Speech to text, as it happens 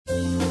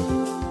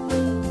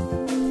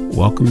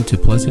Welcome to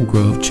Pleasant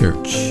Grove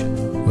Church,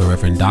 where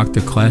Reverend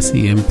Dr.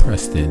 Classy M.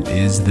 Preston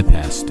is the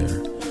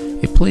pastor.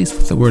 A place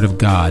where the Word of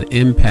God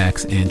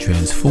impacts and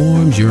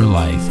transforms your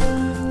life.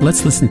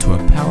 Let's listen to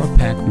a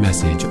power-packed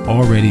message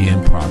already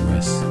in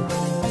progress.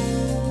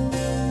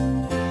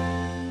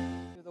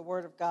 Through the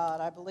Word of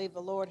God, I believe the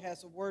Lord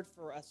has a word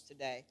for us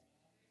today.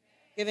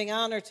 Giving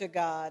honor to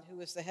God, who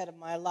is the head of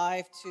my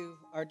life, to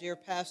our dear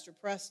Pastor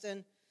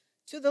Preston,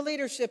 to the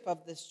leadership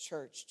of this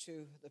church,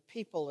 to the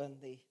people in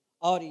the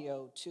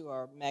audio, to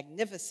our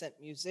magnificent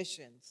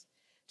musicians,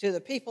 to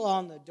the people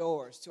on the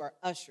doors, to our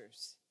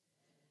ushers.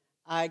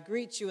 I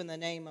greet you in the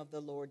name of the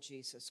Lord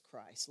Jesus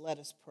Christ. Let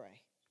us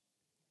pray.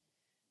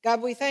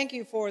 God, we thank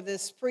you for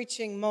this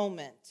preaching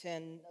moment.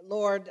 And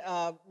Lord,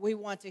 we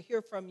want to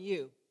hear from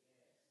you.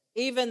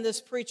 Even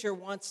this preacher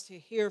wants to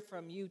hear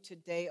from you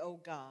today, oh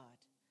God.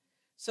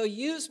 So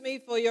use me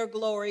for your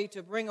glory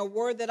to bring a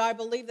word that I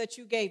believe that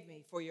you gave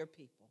me for your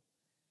people.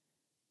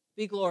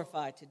 Be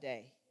glorified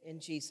today in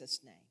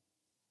Jesus' name.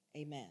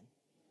 Amen.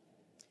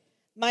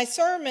 My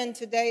sermon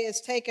today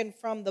is taken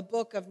from the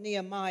book of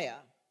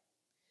Nehemiah.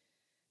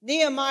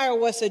 Nehemiah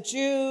was a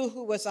Jew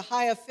who was a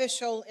high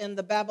official in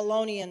the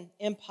Babylonian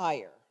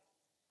Empire.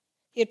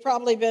 He had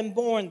probably been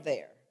born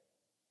there.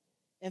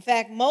 In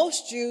fact,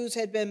 most Jews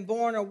had been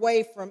born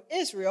away from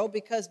Israel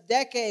because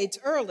decades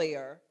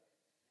earlier,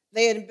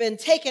 they had been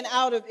taken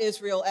out of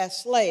Israel as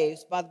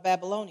slaves by the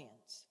Babylonians.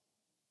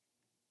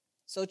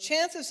 So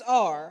chances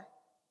are,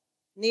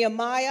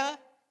 Nehemiah,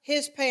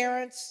 his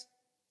parents,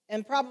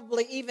 and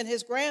probably even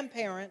his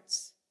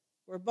grandparents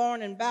were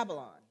born in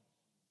Babylon.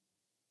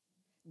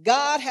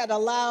 God had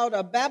allowed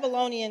a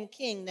Babylonian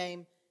king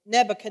named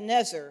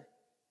Nebuchadnezzar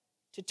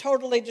to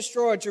totally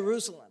destroy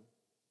Jerusalem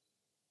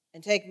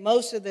and take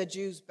most of the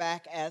Jews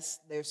back as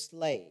their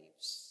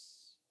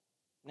slaves.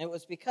 And it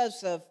was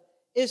because of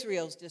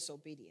Israel's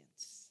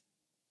disobedience.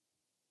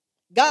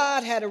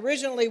 God had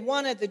originally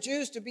wanted the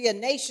Jews to be a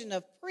nation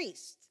of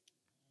priests.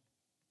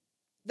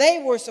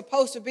 They were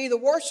supposed to be the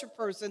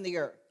worshipers in the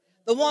earth,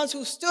 the ones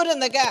who stood in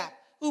the gap,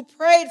 who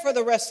prayed for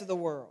the rest of the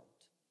world.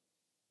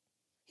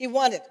 He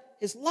wanted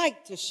his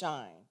light to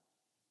shine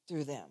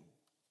through them.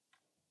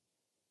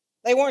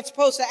 They weren't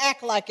supposed to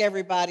act like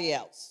everybody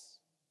else,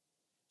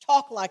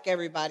 talk like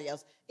everybody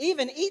else,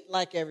 even eat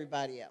like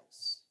everybody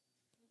else.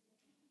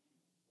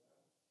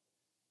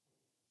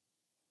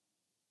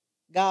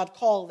 God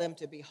called them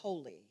to be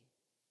holy.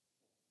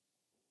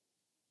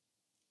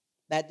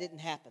 That didn't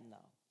happen, though.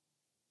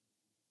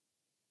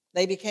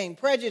 They became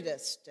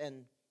prejudiced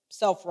and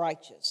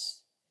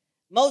self-righteous.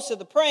 Most of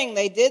the praying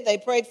they did, they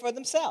prayed for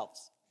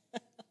themselves.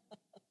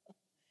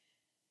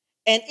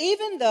 And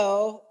even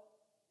though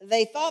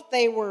they thought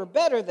they were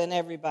better than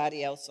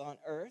everybody else on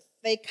earth,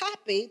 they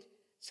copied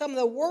some of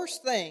the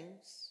worst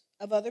things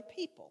of other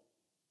people.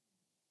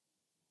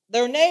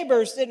 Their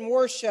neighbors didn't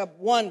worship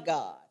one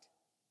God,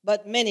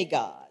 but many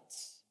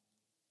gods.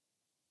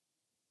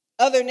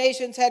 Other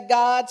nations had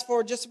gods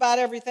for just about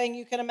everything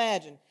you can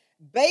imagine.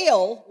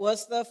 Baal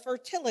was the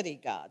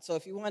fertility god. So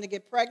if you wanted to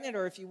get pregnant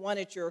or if you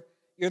wanted your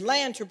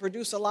land to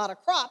produce a lot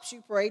of crops,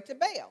 you prayed to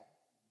Baal.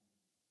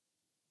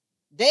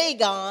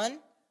 Dagon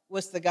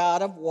was the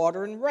god of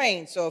water and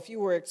rain. So if you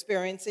were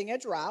experiencing a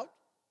drought,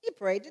 you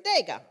prayed to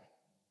Dagon.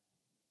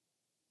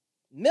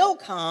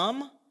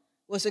 Milcom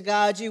was a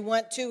god you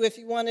went to if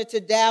you wanted to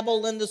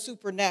dabble in the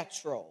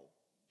supernatural.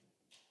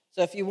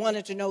 So if you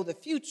wanted to know the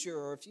future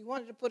or if you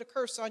wanted to put a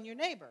curse on your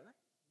neighbor,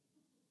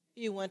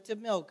 you went to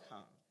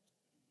Milcom.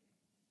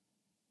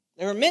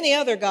 There were many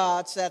other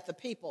gods that the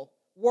people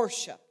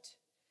worshipped.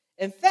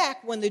 In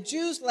fact, when the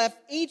Jews left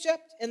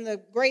Egypt in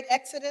the great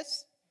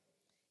Exodus,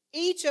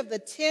 each of the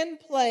 10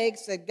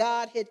 plagues that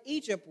God hit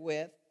Egypt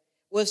with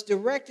was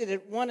directed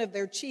at one of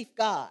their chief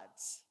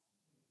gods.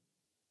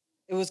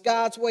 It was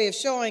God's way of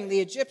showing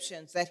the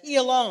Egyptians that he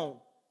alone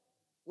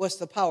was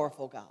the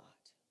powerful God.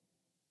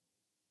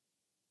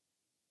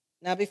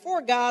 Now,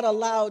 before God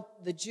allowed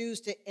the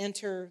Jews to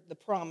enter the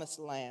promised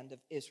land of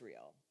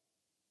Israel,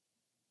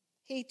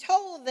 he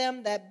told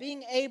them that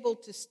being able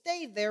to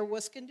stay there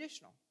was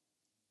conditional.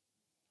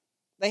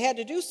 They had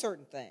to do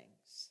certain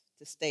things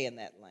to stay in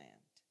that land.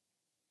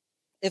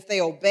 If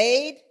they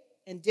obeyed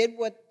and did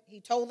what he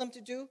told them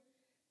to do,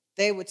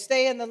 they would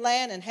stay in the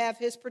land and have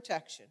his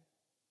protection.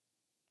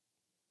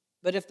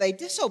 But if they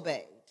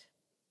disobeyed,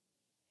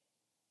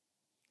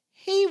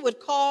 he would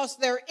cause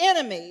their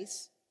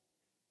enemies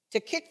to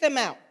kick them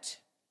out.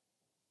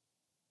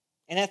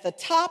 And at the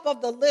top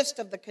of the list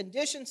of the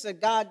conditions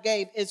that God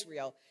gave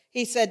Israel,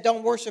 he said,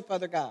 don't worship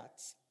other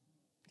gods.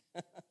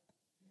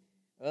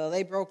 Well,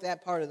 they broke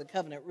that part of the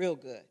covenant real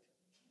good.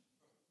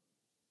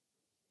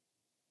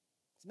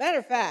 As a matter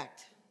of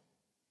fact,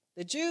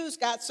 the Jews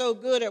got so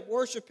good at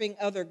worshiping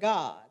other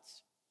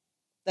gods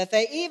that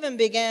they even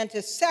began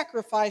to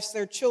sacrifice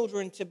their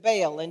children to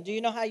Baal. And do you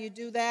know how you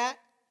do that?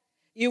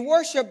 You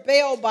worship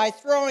Baal by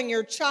throwing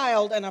your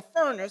child in a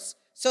furnace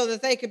so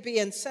that they could be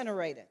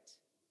incinerated.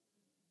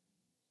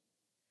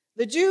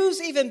 The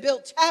Jews even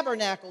built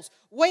tabernacles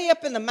way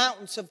up in the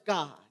mountains of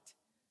God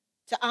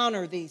to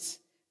honor these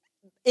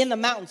in the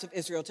mountains of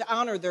Israel to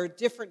honor their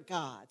different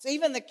gods.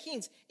 Even the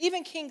kings,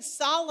 even King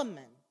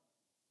Solomon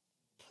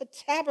put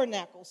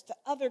tabernacles to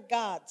other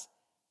gods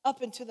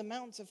up into the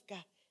mountains of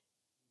God.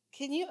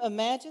 Can you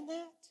imagine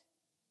that?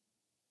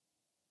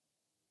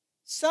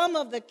 Some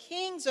of the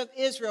kings of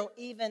Israel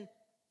even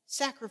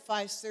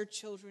sacrificed their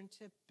children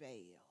to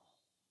Baal.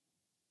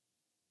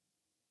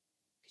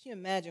 Can you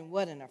imagine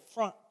what an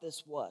affront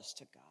this was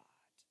to God?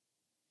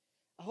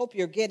 I hope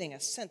you're getting a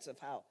sense of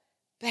how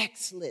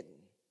backslidden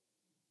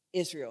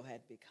Israel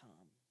had become.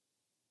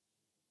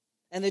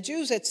 And the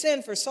Jews had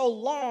sinned for so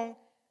long,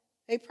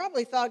 they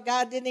probably thought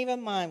God didn't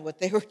even mind what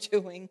they were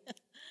doing.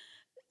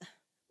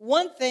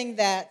 One thing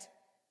that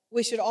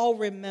we should all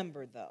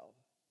remember, though,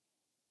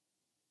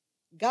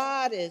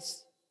 God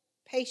is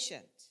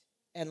patient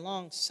and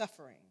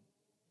long-suffering,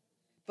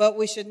 but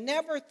we should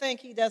never think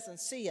he doesn't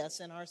see us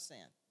in our sin.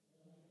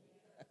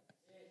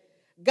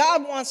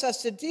 God wants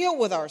us to deal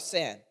with our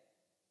sin,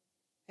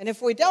 and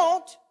if we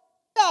don't,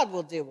 God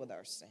will deal with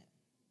our sin.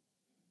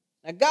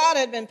 Now, God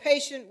had been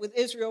patient with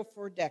Israel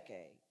for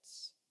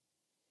decades,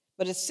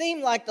 but it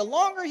seemed like the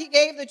longer he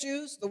gave the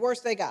Jews, the worse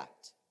they got.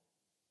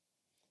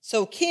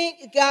 So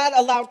God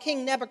allowed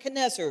King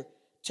Nebuchadnezzar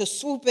to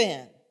swoop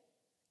in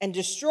and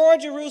destroy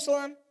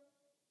Jerusalem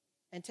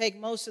and take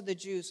most of the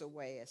Jews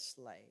away as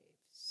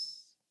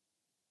slaves.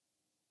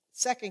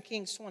 2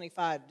 Kings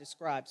 25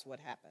 describes what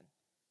happened.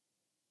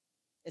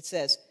 It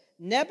says,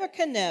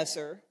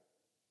 Nebuchadnezzar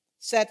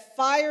set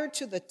fire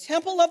to the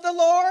temple of the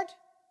Lord,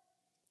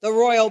 the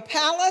royal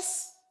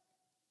palace,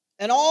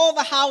 and all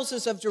the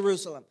houses of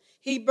Jerusalem.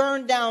 He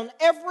burned down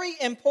every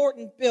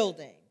important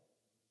building.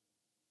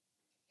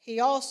 He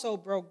also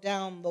broke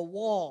down the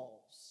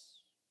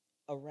walls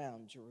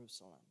around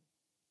Jerusalem.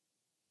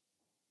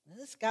 Now,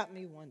 this got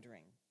me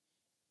wondering,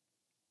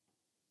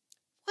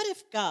 what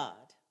if God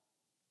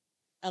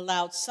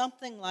allowed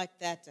something like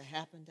that to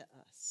happen to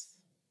us?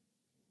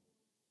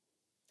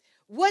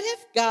 What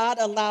if God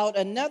allowed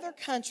another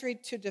country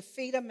to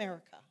defeat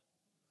America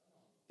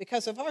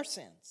because of our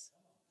sins?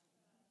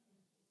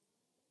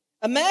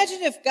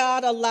 Imagine if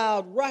God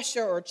allowed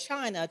Russia or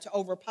China to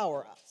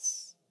overpower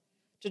us,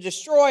 to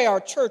destroy our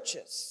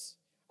churches,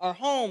 our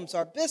homes,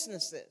 our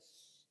businesses,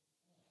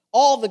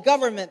 all the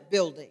government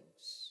buildings.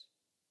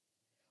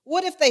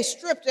 What if they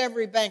stripped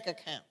every bank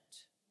account,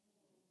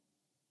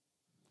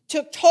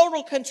 took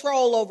total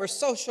control over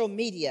social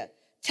media,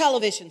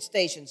 television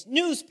stations,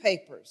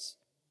 newspapers,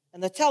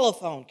 and the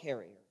telephone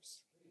carriers?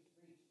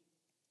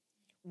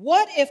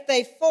 What if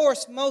they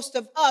forced most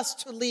of us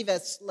to leave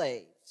as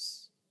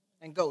slaves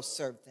and go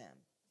serve them?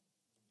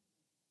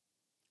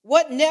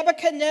 What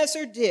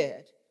Nebuchadnezzar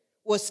did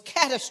was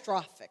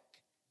catastrophic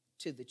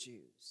to the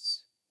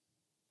Jews.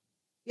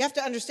 You have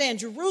to understand,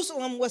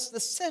 Jerusalem was the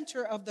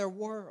center of their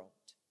world.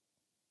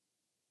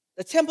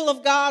 The temple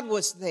of God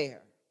was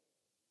there,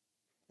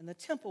 and the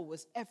temple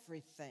was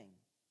everything.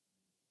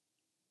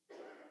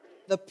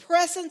 The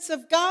presence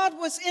of God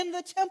was in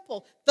the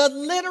temple. The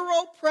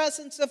literal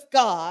presence of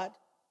God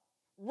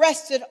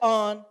rested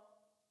on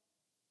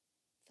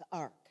the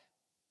ark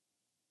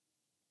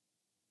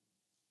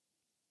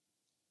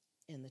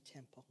in the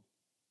temple.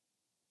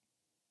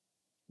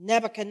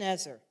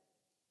 Nebuchadnezzar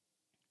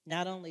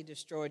not only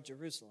destroyed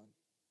Jerusalem,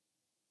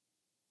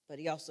 but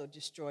he also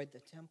destroyed the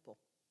temple.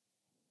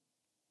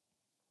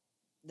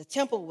 The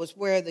temple was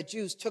where the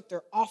Jews took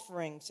their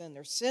offerings and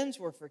their sins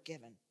were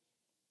forgiven.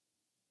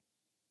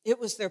 It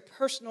was their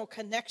personal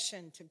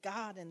connection to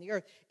God and the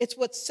earth. It's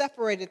what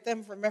separated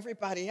them from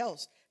everybody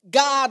else.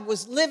 God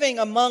was living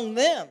among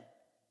them.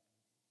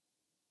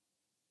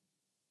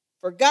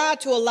 For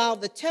God to allow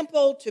the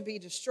temple to be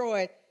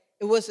destroyed,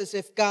 it was as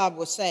if God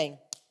was saying,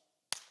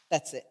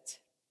 that's it.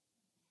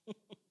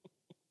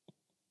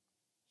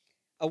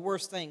 A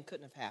worse thing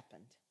couldn't have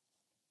happened.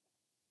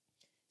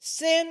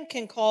 Sin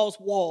can cause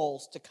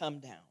walls to come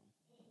down.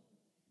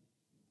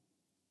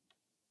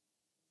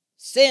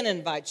 Sin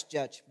invites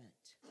judgment.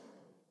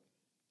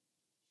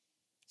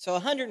 So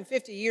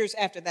 150 years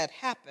after that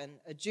happened,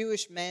 a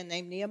Jewish man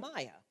named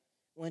Nehemiah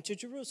went to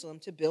Jerusalem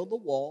to build the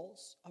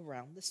walls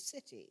around the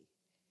city.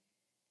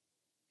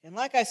 And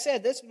like I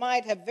said, this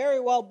might have very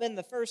well been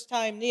the first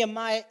time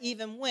Nehemiah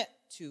even went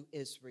to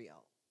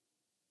Israel.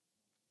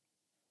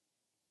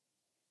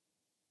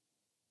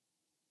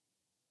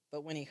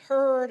 But when he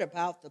heard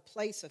about the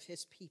place of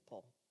his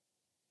people,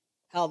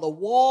 how the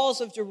walls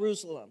of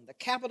Jerusalem, the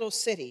capital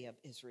city of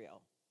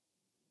Israel,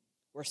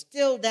 were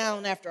still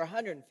down after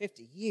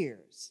 150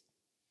 years,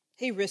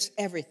 he risked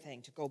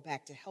everything to go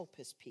back to help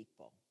his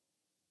people.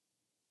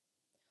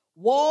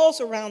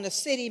 Walls around a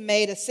city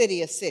made a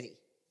city a city.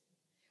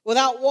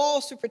 Without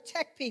walls to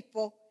protect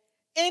people,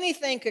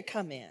 anything could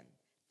come in.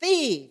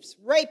 Thieves,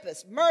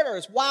 rapists,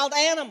 murderers, wild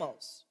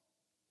animals,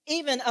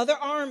 even other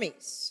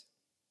armies.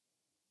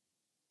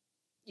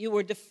 You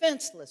were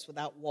defenseless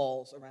without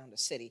walls around a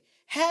city.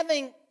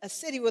 Having a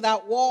city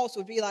without walls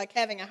would be like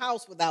having a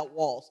house without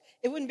walls.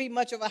 It wouldn't be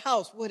much of a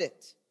house, would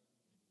it?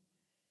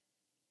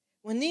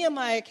 When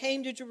Nehemiah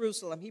came to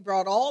Jerusalem, he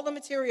brought all the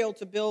material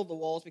to build the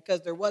walls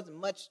because there wasn't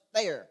much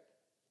there.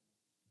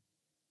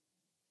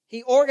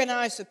 He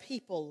organized the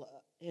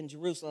people in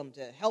Jerusalem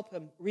to help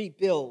him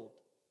rebuild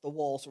the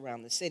walls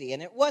around the city.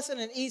 And it wasn't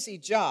an easy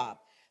job.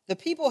 The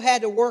people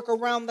had to work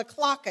around the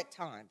clock at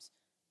times.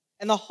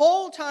 And the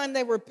whole time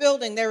they were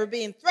building, they were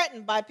being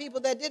threatened by people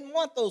that didn't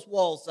want those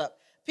walls up,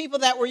 people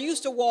that were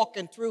used to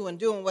walking through and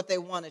doing what they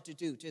wanted to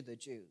do to the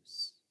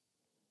Jews.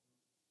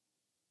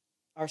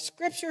 Our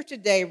scripture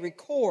today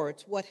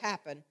records what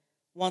happened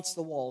once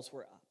the walls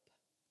were up.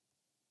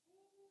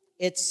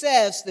 It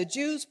says the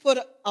Jews put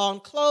on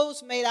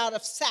clothes made out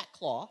of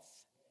sackcloth.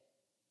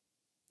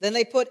 Then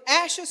they put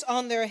ashes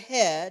on their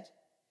head,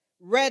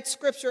 read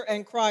scripture,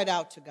 and cried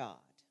out to God.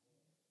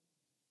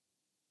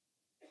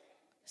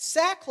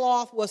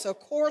 Sackcloth was a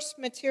coarse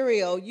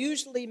material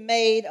usually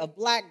made of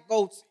black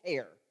goat's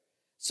hair,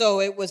 so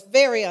it was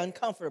very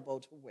uncomfortable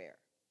to wear.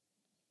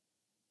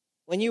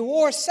 When you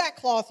wore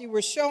sackcloth, you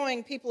were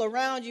showing people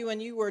around you and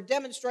you were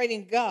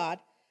demonstrating God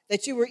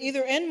that you were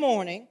either in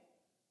mourning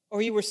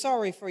or you were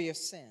sorry for your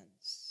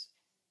sins.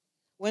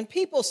 When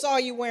people saw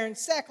you wearing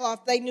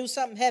sackcloth, they knew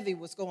something heavy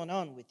was going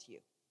on with you.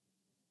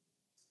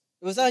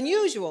 It was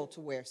unusual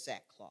to wear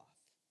sackcloth.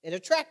 It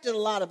attracted a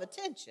lot of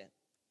attention.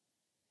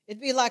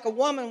 It'd be like a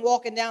woman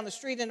walking down the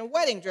street in a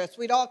wedding dress.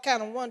 We'd all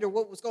kind of wonder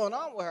what was going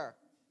on with her.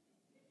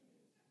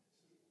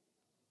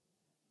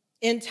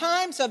 In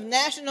times of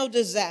national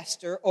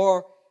disaster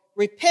or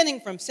repenting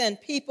from sin,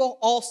 people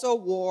also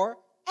wore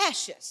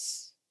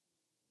ashes.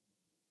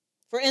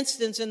 For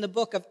instance, in the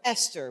book of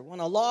Esther,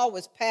 when a law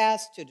was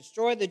passed to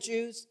destroy the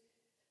Jews,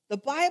 the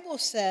Bible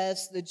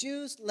says the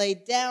Jews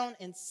laid down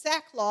in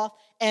sackcloth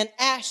and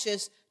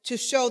ashes to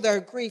show their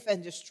grief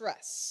and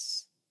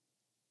distress.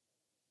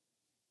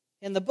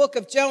 In the book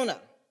of Jonah,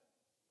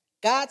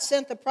 God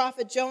sent the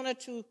prophet Jonah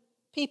to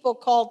people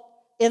called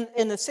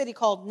in the city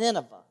called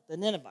Nineveh, the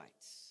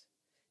Ninevites,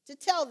 to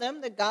tell them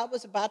that God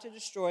was about to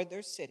destroy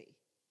their city.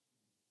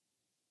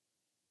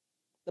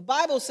 The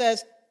Bible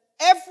says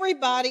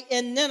everybody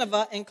in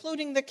Nineveh,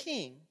 including the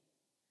king,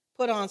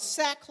 put on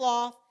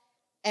sackcloth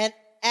and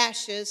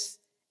ashes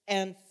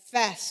and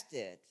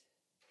fasted.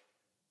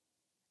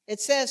 It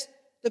says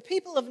the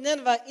people of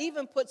Nineveh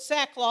even put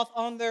sackcloth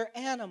on their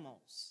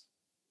animals.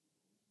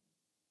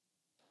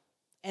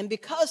 And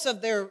because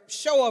of their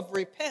show of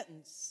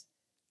repentance,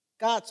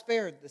 God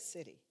spared the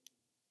city.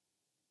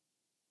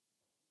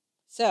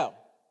 So,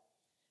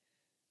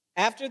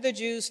 after the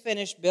Jews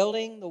finished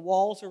building the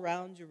walls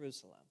around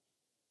Jerusalem,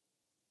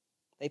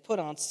 they put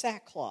on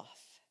sackcloth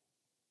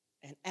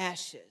and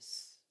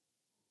ashes,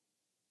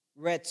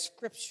 read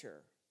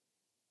scripture,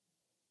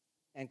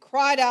 and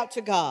cried out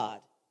to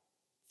God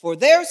for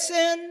their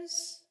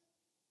sins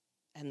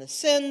and the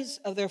sins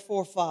of their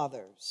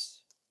forefathers.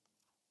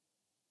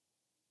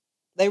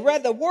 They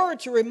read the word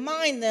to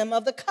remind them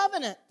of the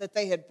covenant that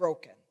they had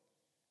broken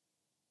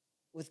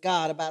with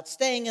God about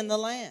staying in the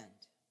land.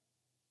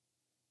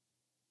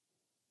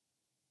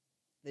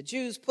 The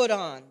Jews put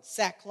on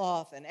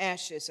sackcloth and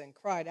ashes and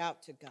cried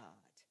out to God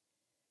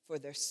for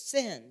their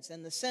sins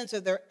and the sins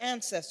of their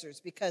ancestors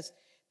because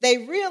they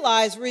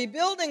realized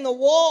rebuilding the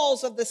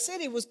walls of the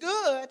city was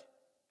good,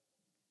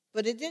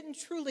 but it didn't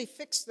truly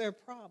fix their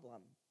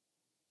problem.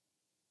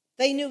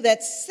 They knew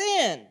that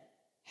sin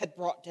had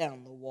brought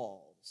down the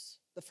walls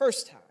the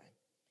first time,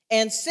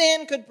 and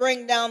sin could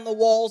bring down the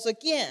walls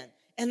again,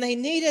 and they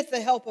needed the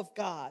help of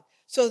God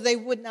so they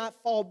would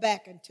not fall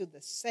back into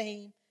the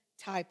same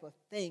type of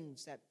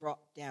things that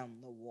brought down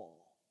the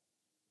wall.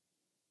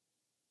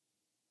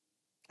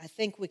 I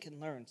think we can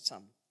learn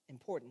some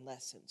important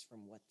lessons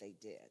from what they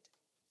did.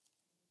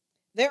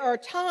 There are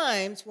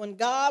times when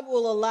God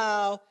will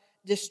allow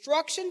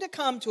destruction to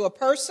come to a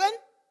person,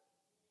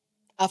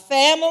 a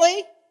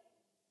family,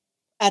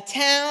 a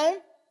town,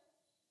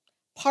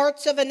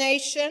 parts of a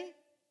nation,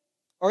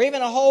 or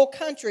even a whole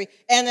country.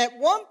 And at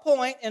one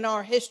point in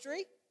our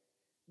history,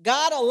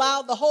 God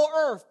allowed the whole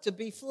earth to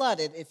be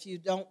flooded, if you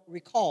don't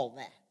recall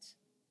that,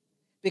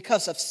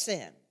 because of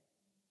sin.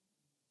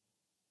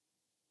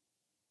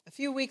 A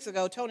few weeks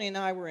ago, Tony and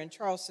I were in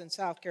Charleston,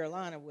 South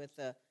Carolina with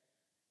the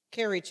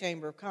Cary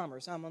Chamber of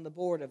Commerce. I'm on the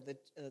board of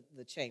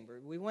the chamber.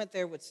 We went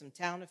there with some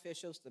town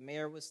officials. The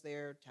mayor was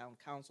there. Town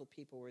council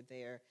people were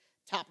there.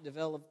 Top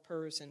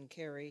developers in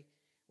Cary.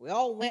 We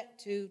all went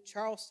to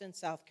Charleston,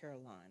 South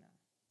Carolina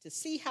to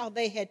see how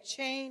they had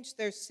changed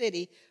their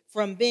city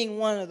from being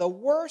one of the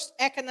worst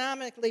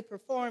economically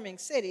performing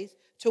cities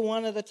to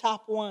one of the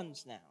top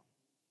ones now.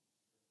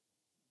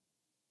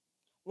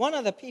 One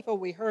of the people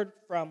we heard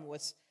from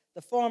was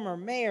the former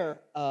mayor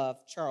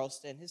of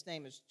Charleston. His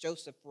name is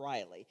Joseph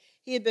Riley.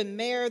 He had been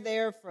mayor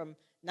there from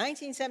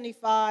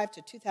 1975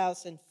 to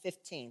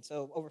 2015,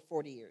 so over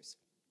 40 years.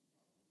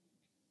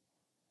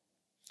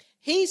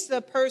 He's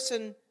the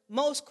person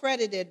most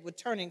credited with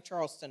turning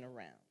Charleston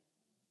around.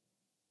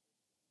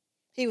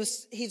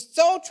 He's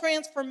so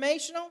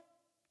transformational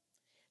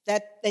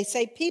that they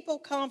say people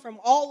come from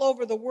all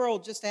over the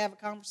world just to have a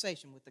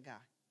conversation with the guy.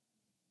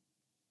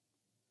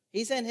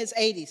 He's in his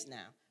 80s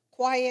now.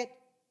 Quiet,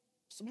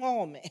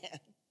 small man.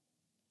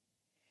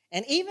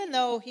 And even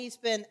though he's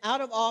been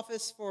out of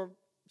office for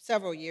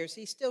several years,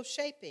 he's still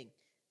shaping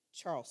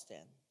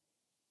Charleston.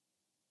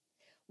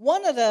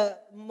 One of the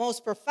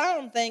most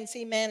profound things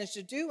he managed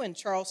to do in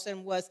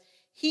Charleston was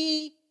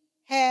he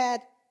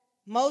had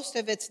most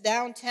of its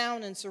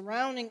downtown and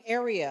surrounding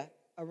area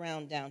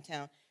around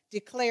downtown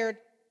declared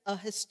a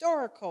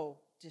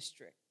historical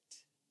district.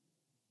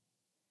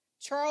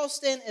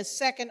 Charleston is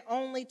second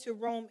only to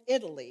Rome,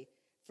 Italy,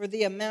 for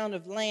the amount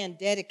of land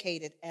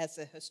dedicated as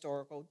a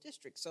historical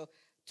district. So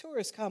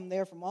tourists come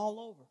there from all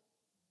over.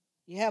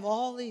 You have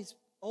all these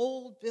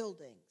old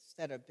buildings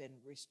that have been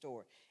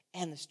restored,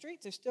 and the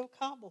streets are still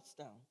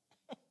cobblestone.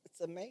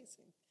 It's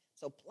amazing.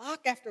 So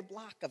block after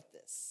block of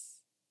this.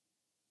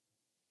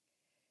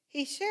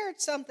 He shared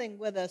something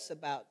with us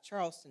about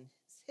Charleston's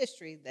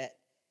history that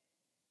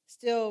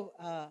still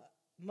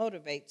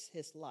motivates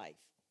his life.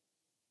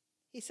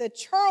 He said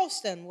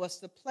Charleston was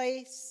the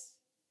place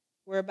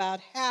where about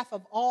half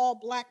of all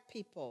black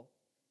people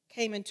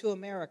came into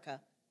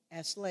America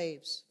as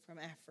slaves from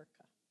Africa.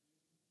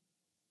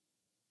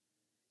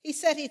 He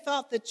said he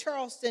thought that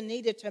Charleston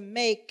needed to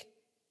make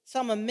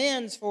some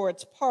amends for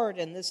its part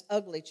in this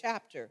ugly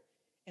chapter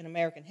in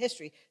American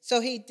history. So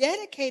he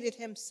dedicated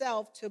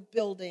himself to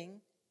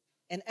building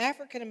an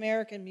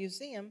African-American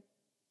museum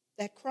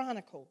that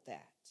chronicled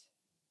that.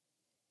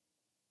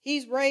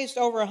 He's raised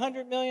over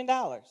 $100 million,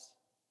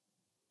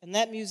 and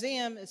that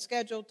museum is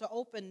scheduled to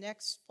open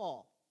next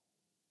fall.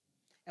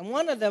 And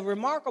one of the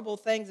remarkable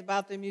things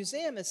about the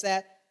museum is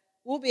that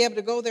we'll be able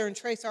to go there and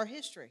trace our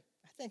history.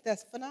 I think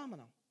that's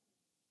phenomenal.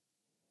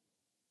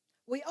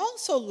 We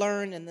also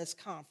learned in this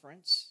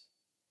conference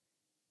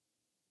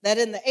that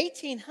in the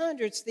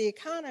 1800s, the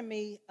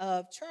economy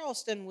of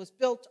Charleston was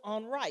built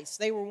on rice.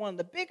 They were one of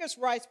the biggest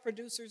rice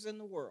producers in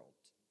the world.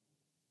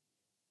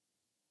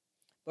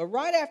 But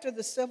right after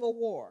the Civil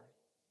War,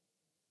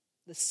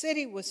 the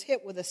city was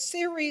hit with a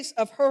series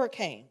of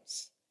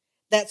hurricanes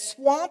that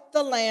swamped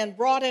the land,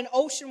 brought in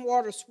ocean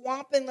water,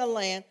 swamping the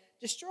land,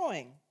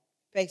 destroying,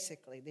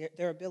 basically,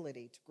 their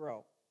ability to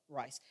grow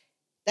rice.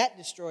 That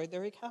destroyed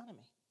their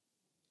economy.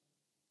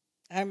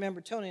 I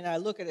remember Tony and I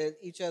looking at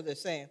each other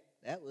saying,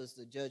 that was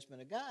the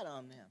judgment of God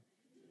on them.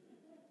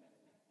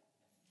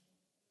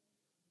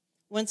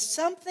 When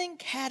something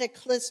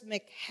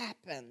cataclysmic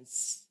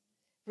happens,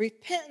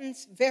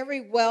 repentance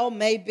very well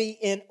may be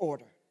in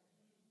order.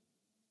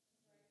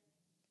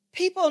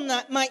 People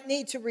might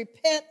need to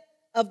repent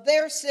of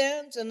their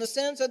sins and the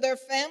sins of their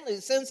family,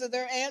 the sins of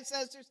their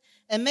ancestors,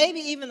 and maybe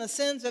even the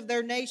sins of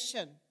their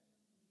nation.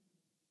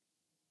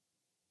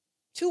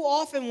 Too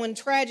often when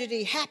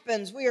tragedy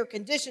happens, we are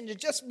conditioned to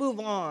just move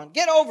on.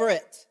 Get over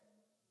it.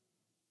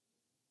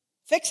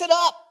 Fix it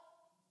up.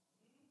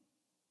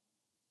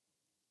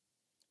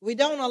 We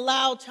don't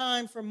allow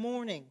time for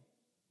mourning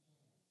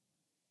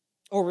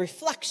or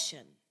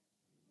reflection.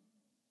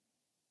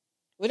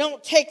 We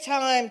don't take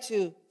time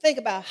to think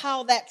about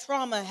how that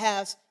trauma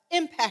has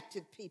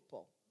impacted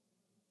people.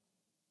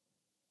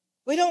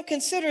 We don't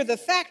consider the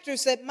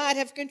factors that might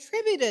have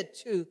contributed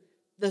to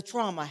the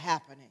trauma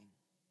happening.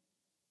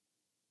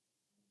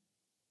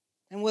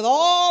 And with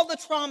all the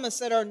traumas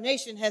that our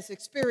nation has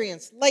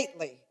experienced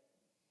lately,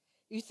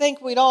 you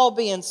think we'd all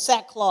be in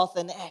sackcloth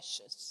and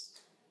ashes.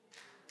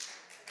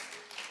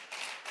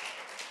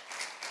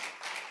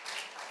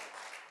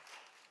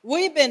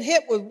 We've been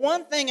hit with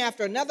one thing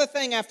after another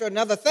thing after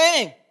another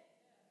thing.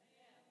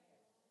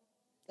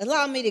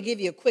 Allow me to give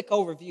you a quick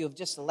overview of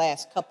just the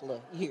last couple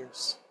of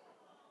years.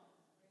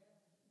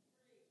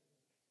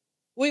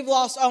 We've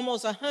lost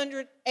almost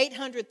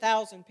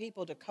 800,000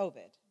 people to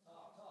COVID.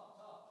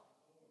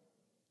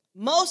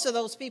 Most of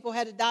those people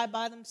had to die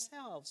by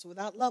themselves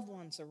without loved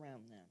ones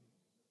around them.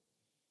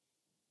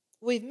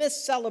 We've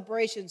missed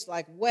celebrations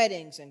like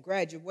weddings and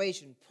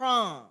graduation,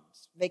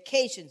 proms,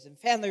 vacations, and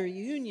family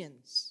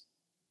reunions.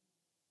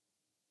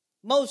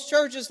 Most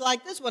churches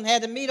like this one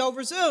had to meet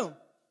over Zoom.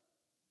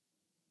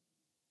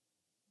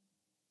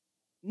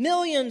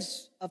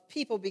 Millions of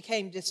people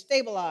became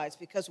destabilized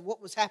because of what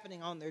was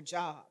happening on their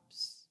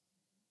jobs.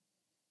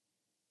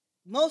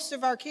 Most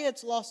of our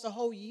kids lost a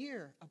whole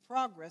year of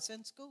progress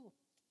in school.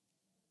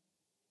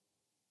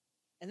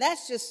 And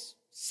that's just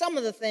some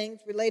of the things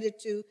related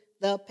to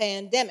the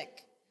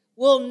pandemic.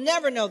 We'll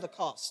never know the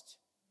cost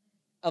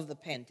of the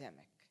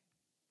pandemic.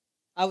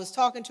 I was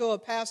talking to a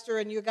pastor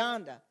in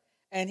Uganda,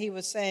 and he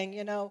was saying,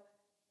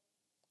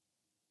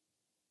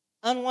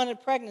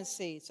 unwanted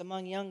pregnancies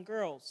among young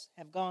girls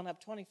have gone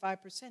up 25%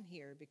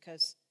 here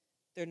because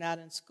they're not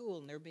in school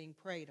and they're being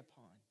preyed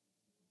upon.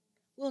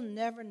 We'll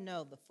never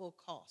know the full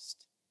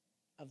cost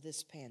of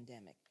this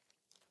pandemic.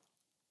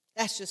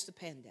 That's just the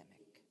pandemic.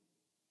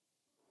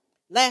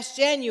 Last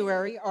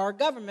January, our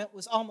government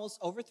was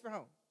almost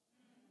overthrown.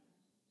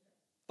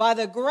 By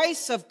the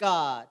grace of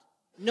God,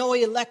 no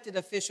elected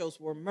officials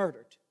were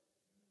murdered.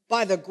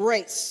 By the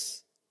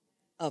grace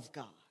of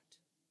God.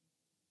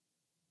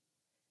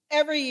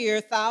 Every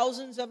year,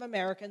 thousands of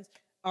Americans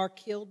are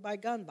killed by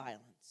gun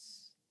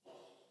violence.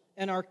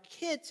 And our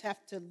kids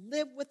have to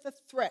live with the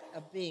threat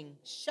of being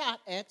shot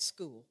at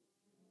school.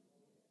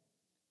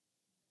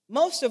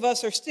 Most of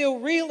us are still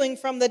reeling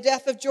from the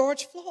death of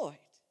George Floyd.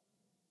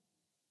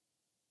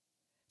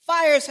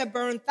 Fires have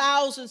burned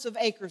thousands of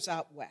acres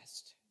out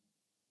west.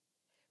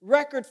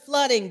 Record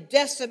flooding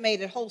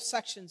decimated whole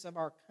sections of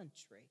our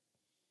country.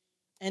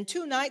 And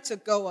 2 nights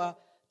ago,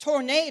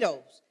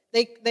 tornadoes.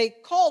 They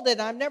called it,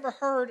 I've never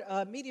heard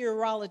a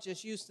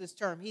meteorologist use this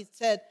term. He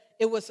said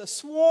it was a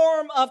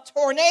swarm of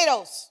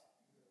tornadoes.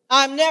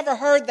 I've never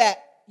heard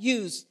that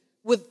used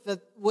with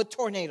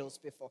tornadoes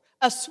before.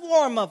 A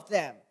swarm of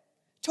them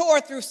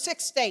tore through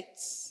 6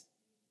 states.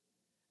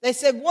 They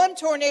said one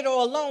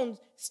tornado alone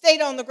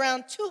stayed on the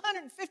ground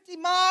 250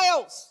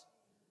 miles.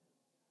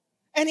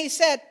 And he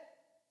said,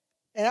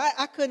 and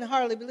I couldn't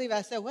hardly believe it.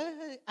 I said, what?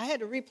 I had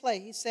to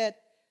replay. He said,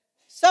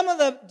 some of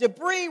the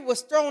debris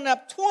was thrown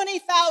up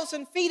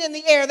 20,000 feet in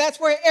the air. That's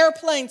where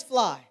airplanes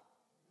fly.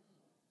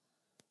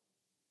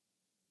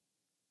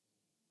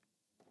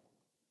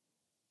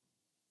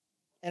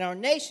 And our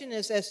nation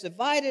is as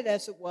divided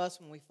as it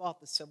was when we fought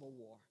the Civil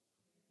War.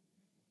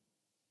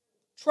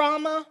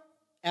 Trauma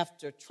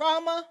after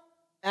trauma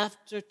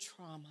after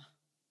trauma.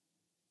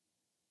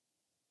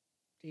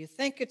 Do you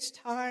think it's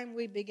time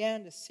we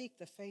began to seek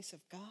the face of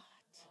God?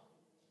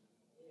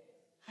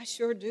 I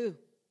sure do.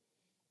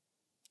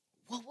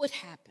 What would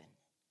happen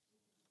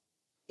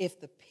if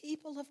the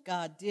people of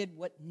God did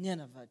what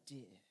Nineveh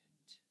did?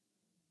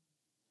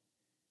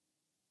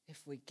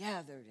 If we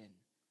gathered and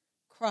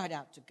cried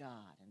out to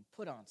God and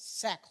put on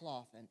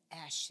sackcloth and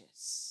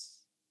ashes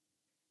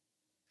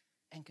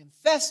and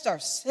confessed our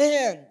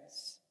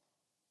sins.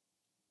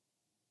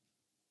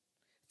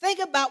 Think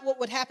about what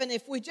would happen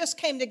if we just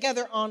came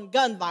together on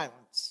gun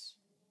violence.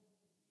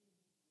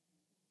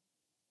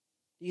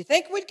 Do you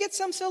think we'd get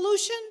some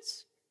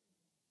solutions?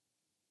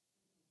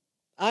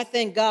 I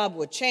think God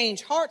would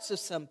change hearts of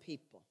some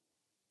people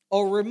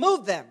or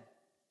remove them.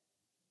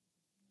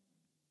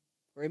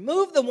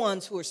 Remove the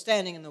ones who are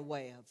standing in the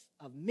way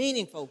of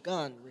meaningful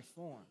gun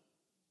reform.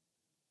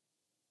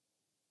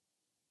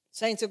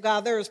 Saints of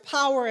God, there is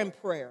power in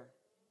prayer.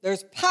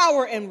 There's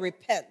power in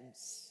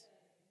repentance.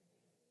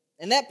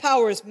 And that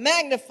power is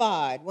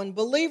magnified when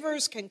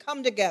believers can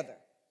come together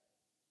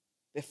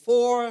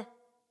before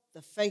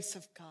the face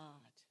of God.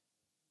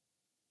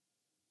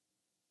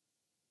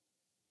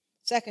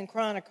 2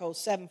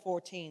 Chronicles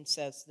 7:14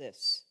 says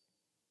this.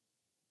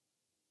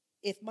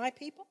 If my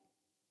people,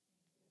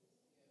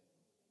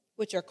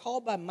 which are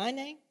called by my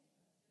name,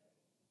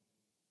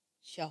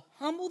 shall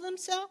humble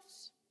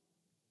themselves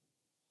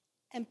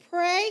and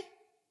pray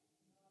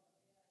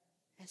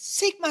and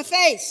seek my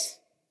face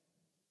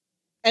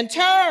and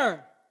turn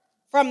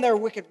from their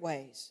wicked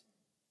ways,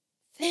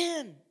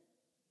 then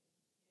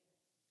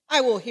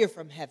I will hear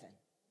from heaven.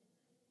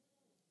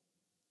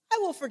 I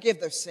will forgive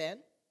their sin.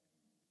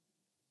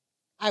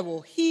 I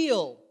will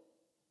heal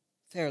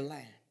their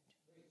land.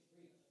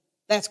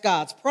 That's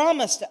God's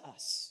promise to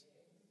us.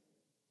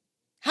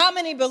 How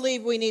many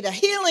believe we need a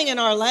healing in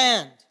our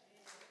land?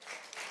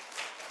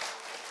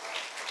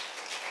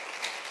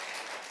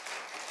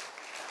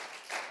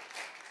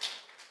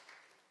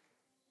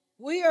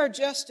 We are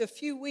just a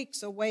few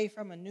weeks away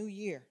from a new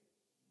year.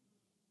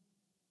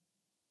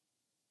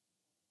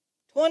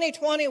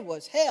 2020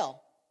 was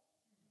hell.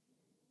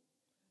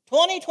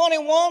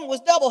 2021 was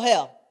double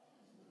hell.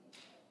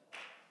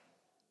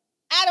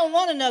 I don't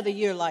want another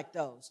year like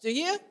those. Do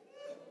you?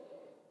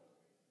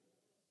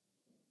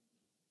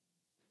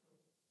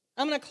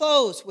 I'm going to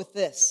close with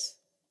this,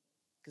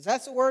 because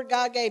that's the word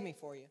God gave me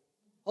for you.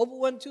 Hope it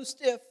wasn't too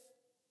stiff.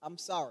 I'm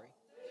sorry.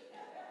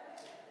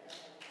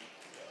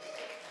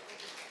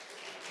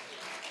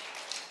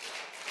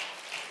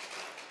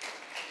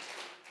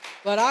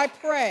 But I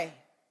pray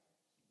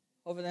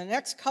over the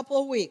next couple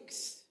of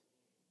weeks,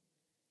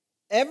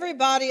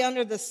 everybody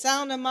under the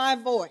sound of my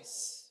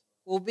voice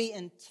will be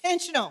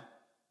intentional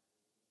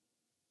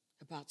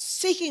about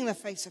seeking the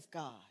face of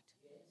God,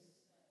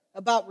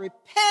 about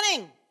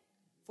repenting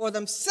for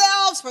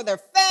themselves, for their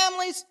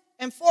families,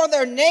 and for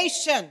their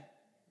nation.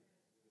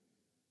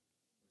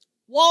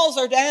 Walls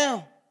are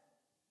down.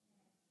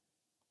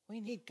 We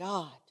need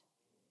God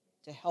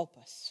to help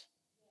us.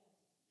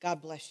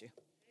 God bless you.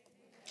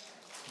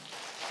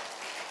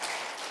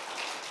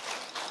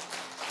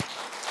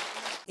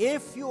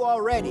 If you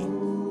are ready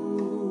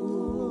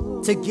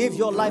to give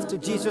your life to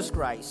Jesus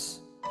Christ,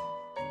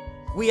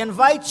 we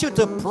invite you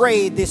to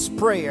pray this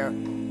prayer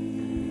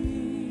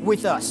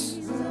with us.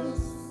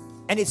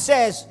 And it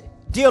says,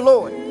 "Dear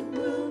Lord,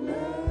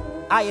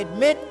 I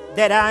admit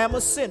that I am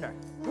a sinner,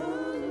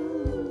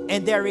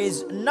 and there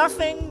is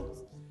nothing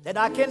that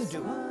I can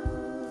do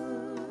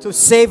to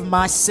save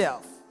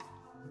myself.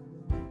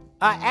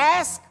 I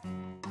ask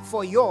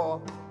for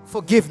your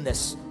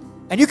forgiveness."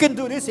 And you can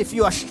do this if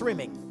you are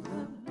streaming.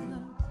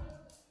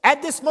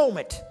 At this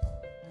moment,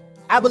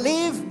 I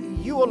believe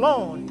you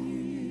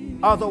alone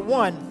are the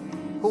one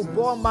who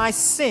bore my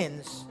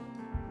sins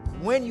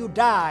when you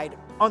died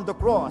on the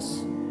cross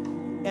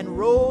and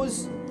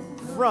rose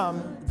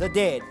from the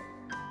dead.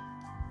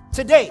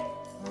 Today,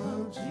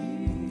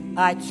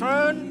 I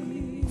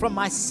turn from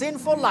my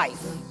sinful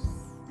life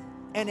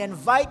and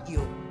invite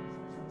you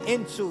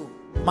into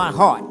my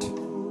heart.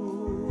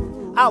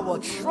 I will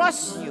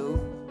trust you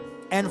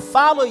and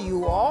follow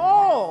you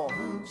all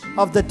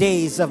of the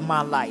days of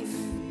my life.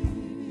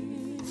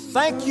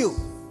 Thank you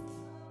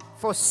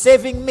for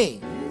saving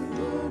me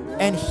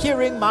and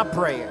hearing my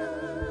prayer.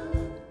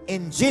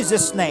 In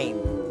Jesus' name,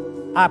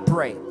 I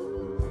pray.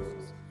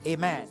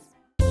 Amen.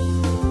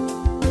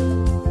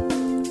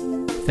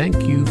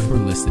 Thank you for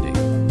listening.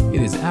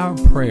 It is our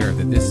prayer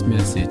that this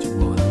message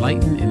will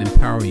enlighten and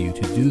empower you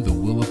to do the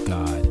will of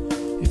God.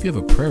 If you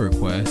have a prayer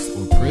request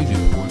or praise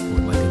report or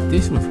would like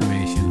additional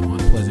information on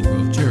Pleasant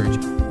Grove Church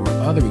or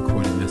other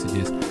recorded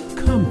messages,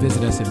 come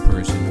visit us in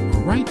person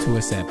or write to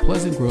us at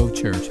Pleasant Grove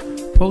Church,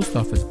 Post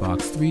Office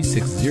Box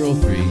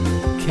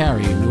 3603,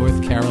 Cary,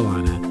 North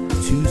Carolina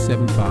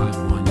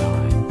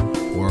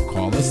 27519, or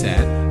call us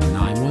at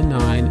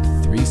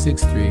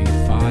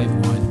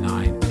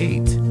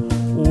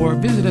 919-363-5198, or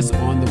visit us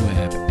on the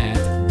web at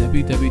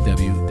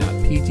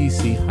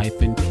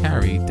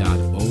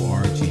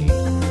www.pgc-cary.org.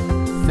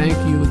 Thank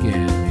you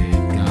again.